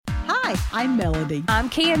Hi, I'm Melody. I'm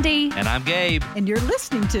Candy. And I'm Gabe. And you're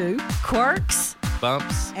listening to Quirks,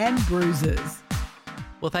 Bumps, and Bruises.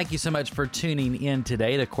 Well, thank you so much for tuning in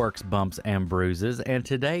today to Quirks, Bumps, and Bruises. And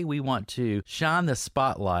today we want to shine the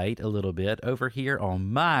spotlight a little bit over here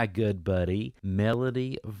on my good buddy,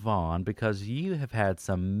 Melody Vaughn, because you have had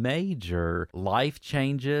some major life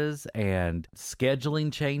changes and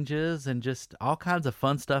scheduling changes and just all kinds of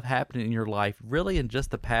fun stuff happening in your life, really in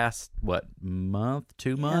just the past, month,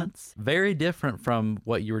 2 months? Very different from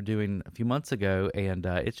what you were doing a few months ago. And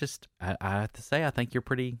it's just, I have to say, I think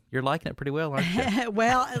you're liking it pretty well, aren't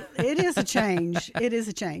you? Well, it is a change. It is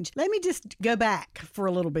a change. Let me just go back for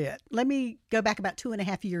a little bit. Let me go back about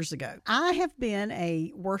 2.5 years ago. I have been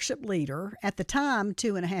a worship leader at the time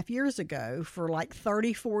 2.5 years ago for like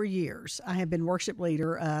 34 years. I have been worship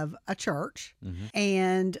leader of a church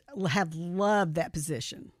and have loved that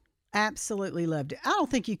position. Absolutely loved it. I don't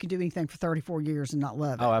think you can do anything for 34 years and not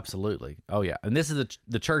love it. Oh, absolutely. Oh, yeah. And this is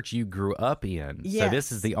the church you grew up in. Yes. So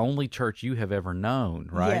this is the only church you have ever known,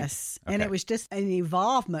 right? Yes. Okay. And it was just an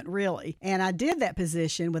involvement, really. And I did that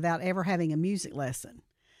position without ever having a music lesson.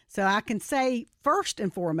 So I can say first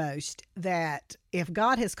and foremost that if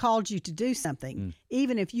God has called you to do something,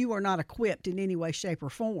 even if you are not equipped in any way, shape, or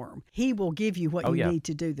form, He will give you what you need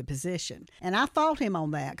to do the position. And I fought Him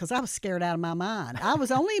on that because I was scared out of my mind. I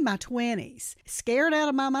was only in my 20s, scared out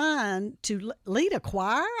of my mind to lead a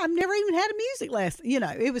choir. I've never even had a music lesson. You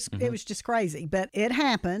know, it was just crazy, but it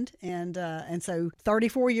happened. And so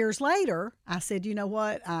 34 years later, I said, you know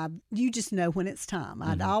what? You just know when it's time.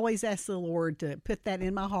 I'd always ask the Lord to put that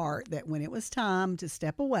in my heart that when it was time to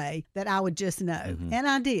step away, that I would just know. And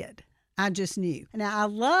I did. I just knew. Now, I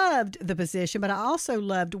loved the position, but I also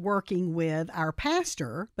loved working with our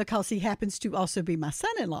pastor because he happens to also be my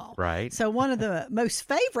son-in-law. Right. So one of the most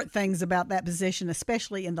favorite things about that position,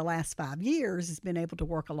 especially in the last 5 years, has been able to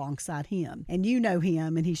work alongside him. And you know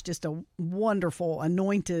him, and he's just a wonderful,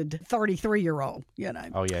 anointed 33-year-old, you know.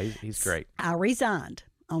 Oh, yeah, he's great. I resigned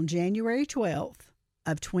on January 12th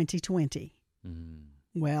of 2020.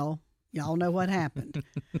 Well, y'all know what happened.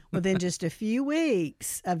 Within just a few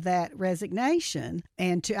weeks of that resignation,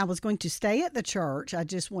 I was going to stay at the church. I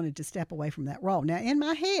just wanted to step away from that role. Now, in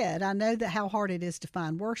my head, I know that how hard it is to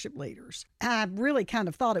find worship leaders. I really kind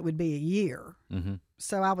of thought it would be a year.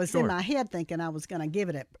 So I was in my head thinking I was going to give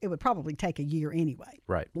it would probably take a year anyway.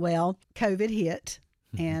 Right. Well, COVID hit,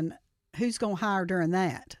 and who's going to hire during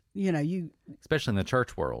that? You know, especially in the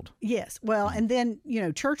church world. Yes. Well, and then, you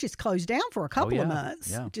know, churches closed down for a couple of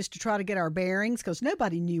months just to try to get our bearings because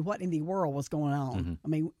nobody knew what in the world was going on. I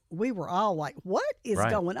mean, we were all like, what is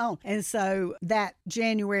going on? And so that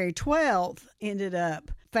January 12th ended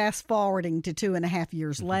up fast forwarding to 2.5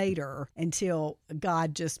 years later until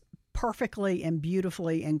God just perfectly and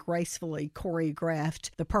beautifully and gracefully choreographed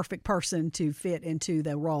the perfect person to fit into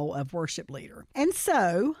the role of worship leader. And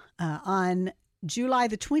so on July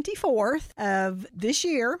the 24th of this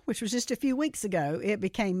year, which was just a few weeks ago, it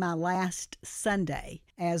became my last Sunday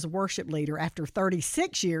as worship leader after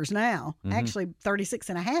 36 years now, actually 36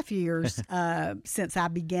 and a half years since I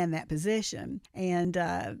began that position. And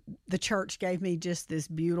the church gave me just this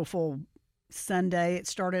beautiful Sunday. It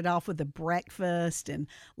started off with a breakfast, and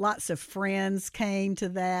lots of friends came to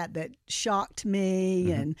that shocked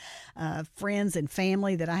me, and friends and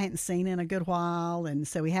family that I hadn't seen in a good while. And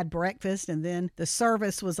so we had breakfast, and then the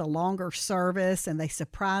service was a longer service, and they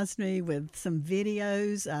surprised me with some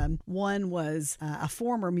videos. One was a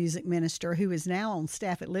former music minister who is now on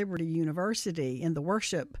staff at Liberty University in the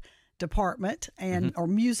worship department or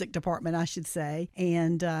music department, I should say.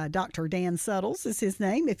 And Dr. Dan Suttles is his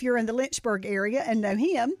name, if you're in the Lynchburg area and know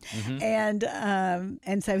him.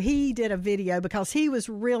 And so he did a video because he was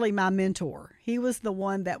really my mentor. He was the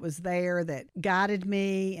one that was there that guided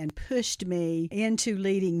me and pushed me into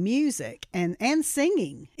leading music and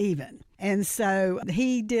singing even. And so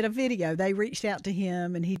he did a video. They reached out to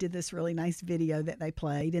him, and he did this really nice video that they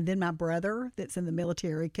played. And then my brother that's in the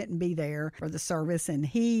military couldn't be there for the service, and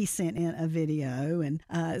he sent in a video. And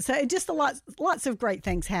so just lots of great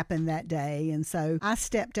things happened that day. And so I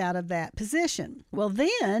stepped out of that position. Well,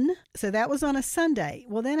 then, so that was on a Sunday.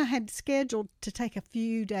 Well, then I had scheduled to take a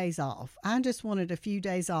few days off. I just wanted a few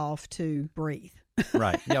days off to breathe.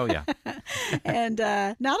 Right. Oh, yeah. And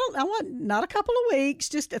I want not a couple of weeks,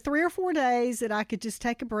 just 3 or 4 days that I could just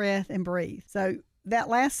take a breath and breathe. So that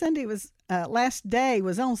last day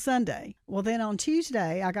was on Sunday. Well, then on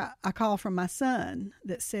Tuesday, I got a call from my son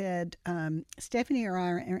that said, Stephanie and I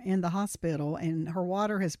are in the hospital, and her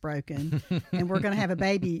water has broken, and we're going to have a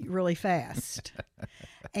baby really fast.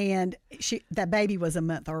 And that baby was a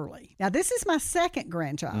month early. Now, this is my second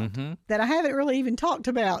grandchild that I haven't really even talked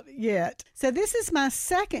about yet. So this is my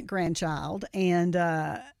second grandchild and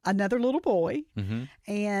another little boy.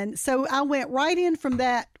 And so I went right in from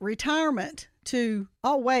that retirement to,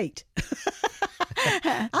 oh, wait.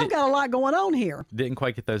 I've got a lot going on here. Didn't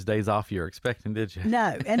quite get those days off you were expecting, did you?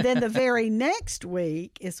 No. And then the very next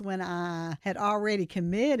week is when I had already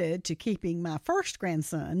committed to keeping my first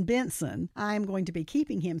grandson, Benson. I am going to be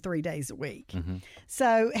keeping him 3 days a week.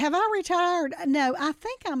 So have I retired? No, I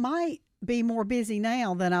think I might be more busy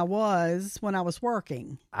now than I was when I was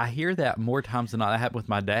working. I hear that more times than not. That happened with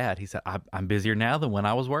my dad. He said, I'm busier now than when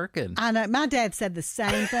I was working. I know. My dad said the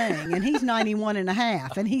same thing, and he's 91 and a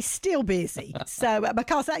half, and he's still busy. So,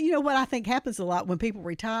 because you know what I think happens a lot when people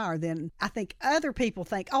retire, then I think other people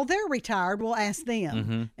think, oh, they're retired, we'll ask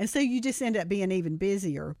them. And so you just end up being even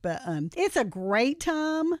busier. But it's a great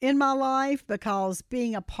time in my life because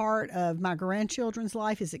being a part of my grandchildren's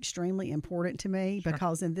life is extremely important to me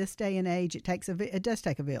because in this day and age, it does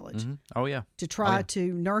take a village. Oh, yeah. To try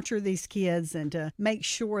to nurture these kids and to make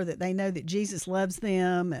sure that they know that Jesus loves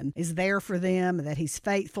them and is there for them and that he's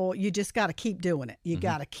faithful. You just got to keep doing it. You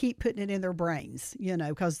got to keep putting it in their brains, you know,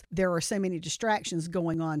 because there are so many distractions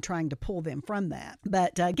going on trying to pull them from that.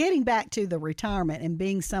 But getting back to the retirement and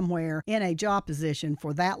being somewhere in a job position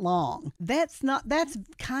for that long, that's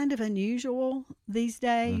kind of unusual these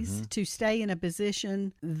days to stay in a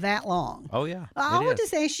position that long. Oh, yeah. I would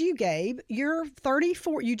just ask you, Gabe, you're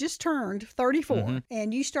 34. You just turned 34,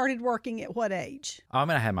 and you started working at what age? I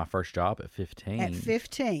had my first job at 15. At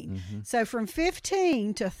 15. So from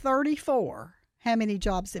 15 to 34, how many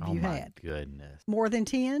jobs have you had? Oh, my goodness. More than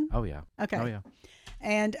 10? Oh, yeah. Okay. Oh, yeah.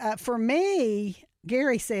 And for me,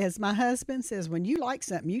 Gary says, my husband says, when you like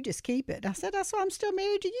something, you just keep it. I said, that's why I'm still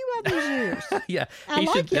married to you all these years. Yeah.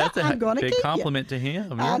 That's a big compliment to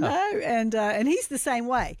him. Yeah. I know. And he's the same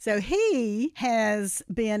way. So he has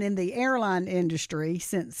been in the airline industry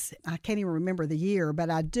since, I can't even remember the year,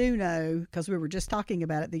 but I do know, because we were just talking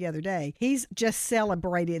about it the other day, he's just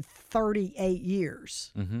celebrated 38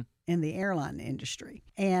 years. In the airline industry.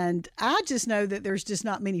 And I just know that there's just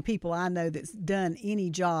not many people I know that's done any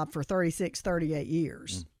job for 36, 38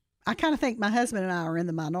 years. I kind of think my husband and I are in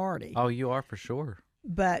the minority. Oh, you are for sure.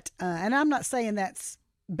 But, and I'm not saying that's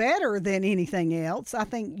better than anything else. I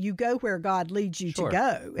think you go where God leads you to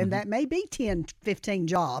go. And that may be 10, 15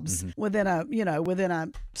 jobs within a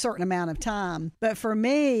certain amount of time. But for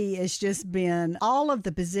me, it's just been all of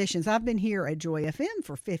the positions. I've been here at Joy FM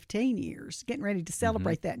for 15 years, getting ready to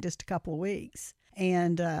celebrate that in just a couple of weeks.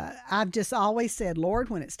 And I've just always said, Lord,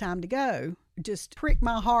 when it's time to go, just prick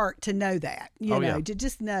my heart to know that, to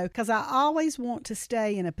just know, because I always want to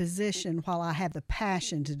stay in a position while I have the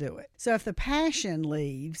passion to do it. So if the passion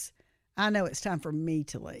leaves, I know it's time for me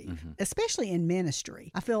to leave, especially in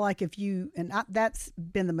ministry. I feel like that's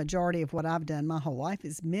been the majority of what I've done my whole life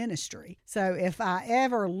is ministry. So if I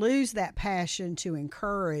ever lose that passion to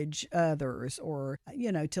encourage others or,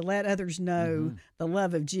 to let others know the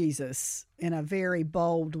love of Jesus in a very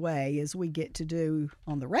bold way as we get to do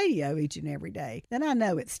on the radio each and every day, then I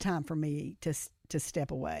know it's time for me to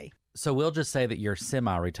step away. So we'll just say that you're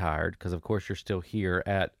semi-retired because, of course, you're still here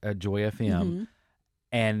at Joy FM.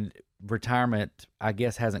 And retirement, I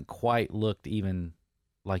guess, hasn't quite looked even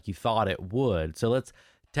like you thought it would. So let's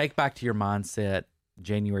take back to your mindset,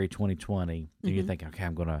 January 2020. And you think, okay, I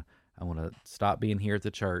want to stop being here at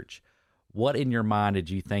the church. What in your mind did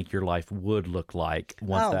you think your life would look like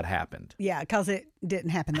once that happened? Yeah, because it didn't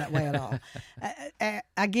happen that way at all.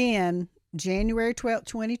 Again, January 12th,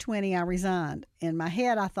 2020, I resigned. In my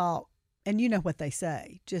head, I thought, and you know what they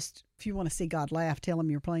say, just if you want to see God laugh, tell him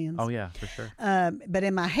your plans. Oh, yeah, for sure. But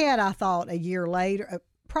in my head, I thought a year later,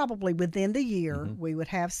 probably within the year, we would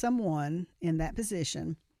have someone in that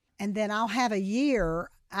position. And then I'll have a year,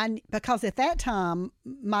 because at that time,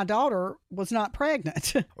 my daughter was not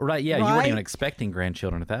pregnant. Right, yeah, you weren't even expecting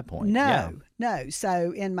grandchildren at that point. No.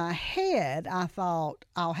 So in my head, I thought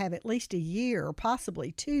I'll have at least a year,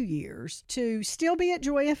 possibly 2 years, to still be at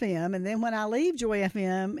Joy FM. And then when I leave Joy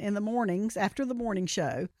FM in the mornings, after the morning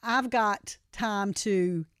show, I've got time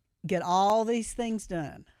to get all these things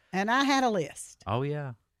done. And I had a list. Oh,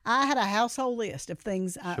 yeah. I had a household list of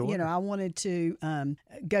things, I wanted to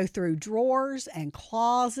go through drawers and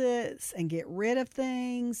closets and get rid of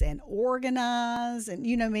things and organize. And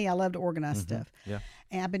you know me, I love to organize stuff. Yeah.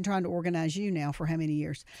 And I've been trying to organize you now for how many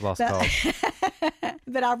years? Lost cause.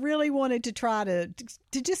 But I really wanted to try to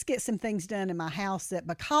just get some things done in my house that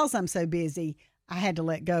because I'm so busy, I had to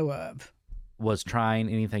let go of. Was trying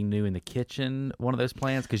anything new in the kitchen one of those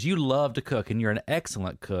plans? Because you love to cook and you're an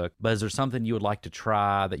excellent cook, but is there something you would like to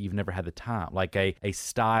try that you've never had the time? Like a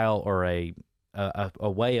style or a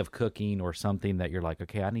way of cooking or something that you're like,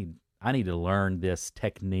 okay, I need to learn this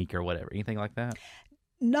technique or whatever. Anything like that?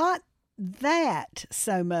 Not that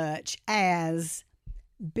so much as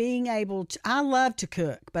being able to, I love to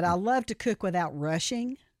cook, but I love to cook without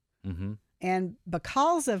rushing. Mm-hmm. And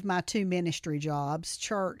because of my 2 ministry jobs,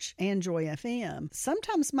 church and Joy FM,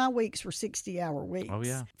 sometimes my weeks were 60-hour weeks. Oh,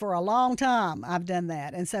 yeah. For a long time, I've done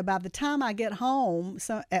that. And so by the time I get home,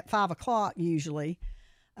 so at 5 o'clock usually,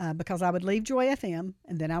 because I would leave Joy FM,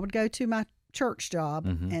 and then I would go to my church job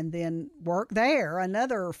and then work there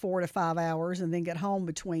another 4 to 5 hours, and then get home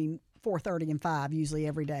between 4:30 and 5 usually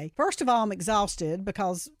every day. First of all, I'm exhausted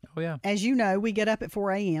because, as you know, we get up at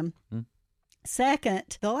 4 a.m.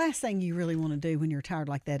 Second, the last thing you really want to do when you're tired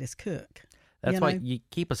like that is cook. That's why you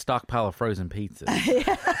keep a stockpile of frozen pizzas.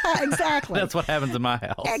 Yeah, exactly. That's what happens in my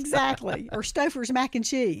house. Exactly. Or Stouffer's mac and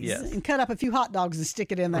cheese. Yes. And cut up a few hot dogs and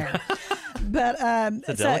stick it in there. But it's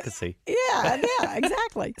a delicacy. Yeah,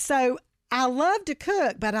 exactly. So I love to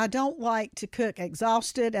cook, but I don't like to cook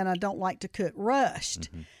exhausted, and I don't like to cook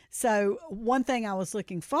rushed. Mm-hmm. So one thing I was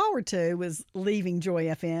looking forward to was leaving Joy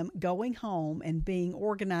FM, going home and being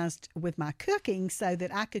organized with my cooking so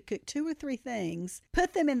that I could cook 2 or 3 things,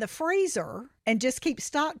 put them in the freezer, and just keep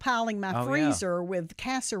stockpiling my freezer with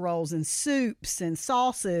casseroles and soups and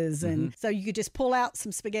sauces. And so you could just pull out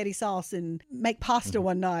some spaghetti sauce and make pasta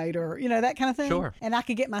one night, or, that kind of thing. Sure. And I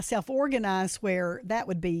could get myself organized where that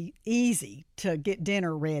would be easy to get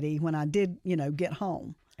dinner ready when I did, get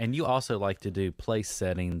home. And you also like to do place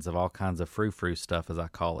settings of all kinds of frou-frou stuff, as I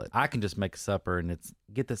call it. I can just make a supper and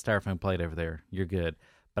get the styrofoam plate over there. You're good.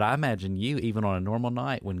 But I imagine you, even on a normal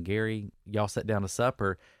night when y'all sat down to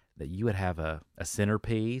supper, that you would have a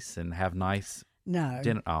centerpiece and have nice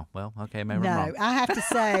dinner. Oh, well, okay, maybe I'm wrong. I have to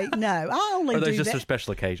say, no. I only do that. Or those just for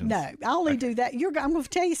special occasions? No, I only do that. I'm going to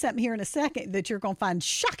tell you something here in a second that you're going to find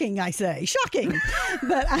shocking, I say. Shocking.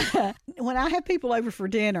 But when I have people over for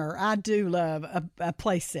dinner, I do love a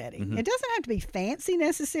place setting. Mm-hmm. It doesn't have to be fancy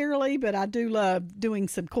necessarily, but I do love doing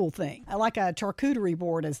some cool things. I like a charcuterie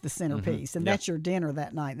board as the centerpiece, and that's your dinner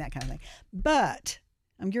that night, that kind of thing. But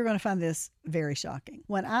you're going to find this very shocking.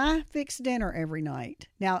 When I fix dinner every night,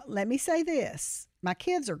 now let me say this, my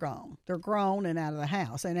kids are gone. They're grown and out of the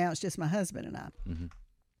house, and now it's just my husband and I. Mm-hmm.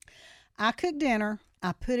 I cook dinner,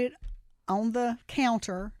 I put it on the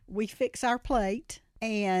counter, we fix our plate,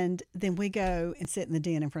 and then we go and sit in the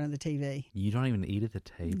den in front of the TV. You don't even eat at the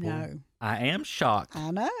table? No. I am shocked.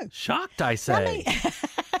 I know. Shocked, I say.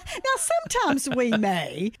 Now, sometimes we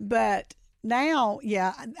may, but now,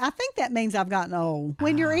 I think that means I've gotten old.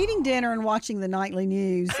 When you're eating dinner and watching the nightly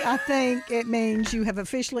news, I think it means you have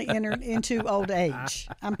officially entered into old age.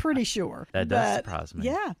 I'm pretty sure. That does surprise me.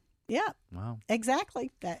 Yeah. Wow.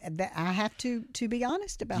 Exactly. That I have to be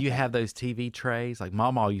honest about that. Do you have those TV trays? Like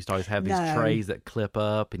Mama used to always have these trays that clip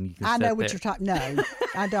up and you can I know what you're talking. No,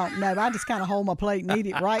 I don't know. I just kind of hold my plate and eat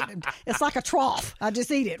it right. It's like a trough. I just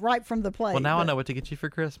eat it right from the plate. Well, now I know what to get you for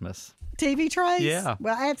Christmas. TV trays? Yeah.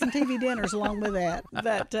 Well, I had some TV dinners along with that.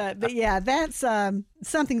 But yeah, that's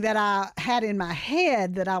something that I had in my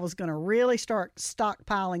head that I was going to really start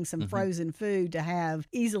stockpiling some frozen food to have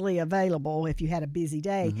easily available if you had a busy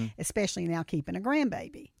day, especially now keeping a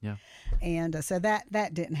grandbaby. Yeah. And so that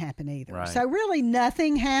didn't happen either. Right. So really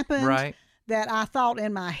nothing happened. Right. That I thought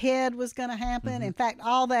in my head was going to happen. In fact,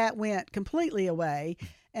 all that went completely away.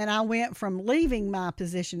 And I went from leaving my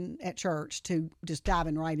position at church to just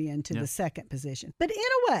diving right into the second position. But in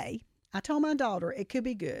a way, I told my daughter it could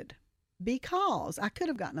be good because I could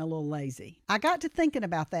have gotten a little lazy. I got to thinking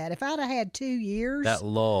about that. If I'd have had 2 years. That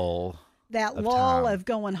lull Of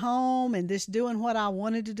going home and just doing what I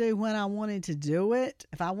wanted to do when I wanted to do it.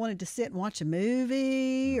 If I wanted to sit and watch a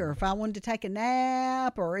movie or if I wanted to take a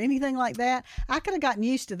nap or anything like that, I could have gotten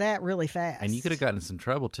used to that really fast. And you could have gotten in some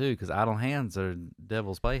trouble too because idle hands are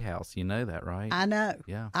devil's playhouse. You know that, right? I know.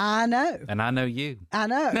 Yeah. I know. And I know you. I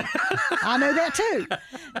know. I know that too.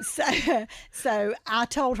 So I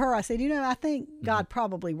told her, I said, I think God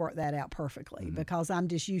probably worked that out perfectly because I'm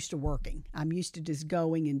just used to working. I'm used to just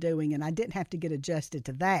going and doing, and I didn't have to get adjusted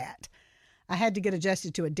to that. I had to get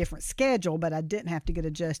adjusted to a different schedule, but I didn't have to get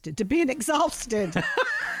adjusted to being exhausted.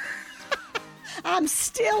 I'm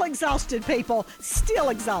still exhausted, people. Still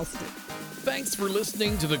exhausted. Thanks for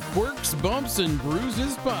listening to the Quirks, Bumps, and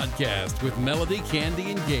Bruises podcast with Melody,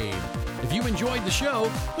 Candy, and Gabe. If you enjoyed the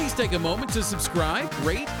show, please take a moment to subscribe,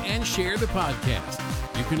 rate, and share the podcast.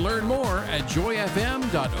 You can learn more at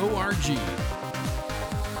joyfm.org.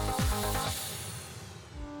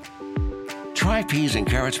 Try Peas and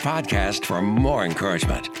Carrots podcast for more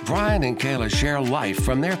encouragement. Brian and Kayla share life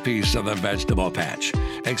from their piece of the vegetable patch.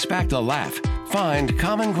 Expect a laugh, find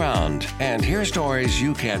common ground, and hear stories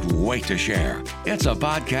you can't wait to share. It's a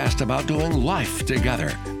podcast about doing life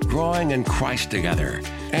together, growing in Christ together,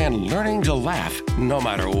 and learning to laugh no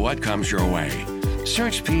matter what comes your way.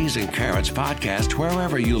 Search Peas and Carrots podcast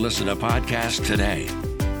wherever you listen to podcasts today.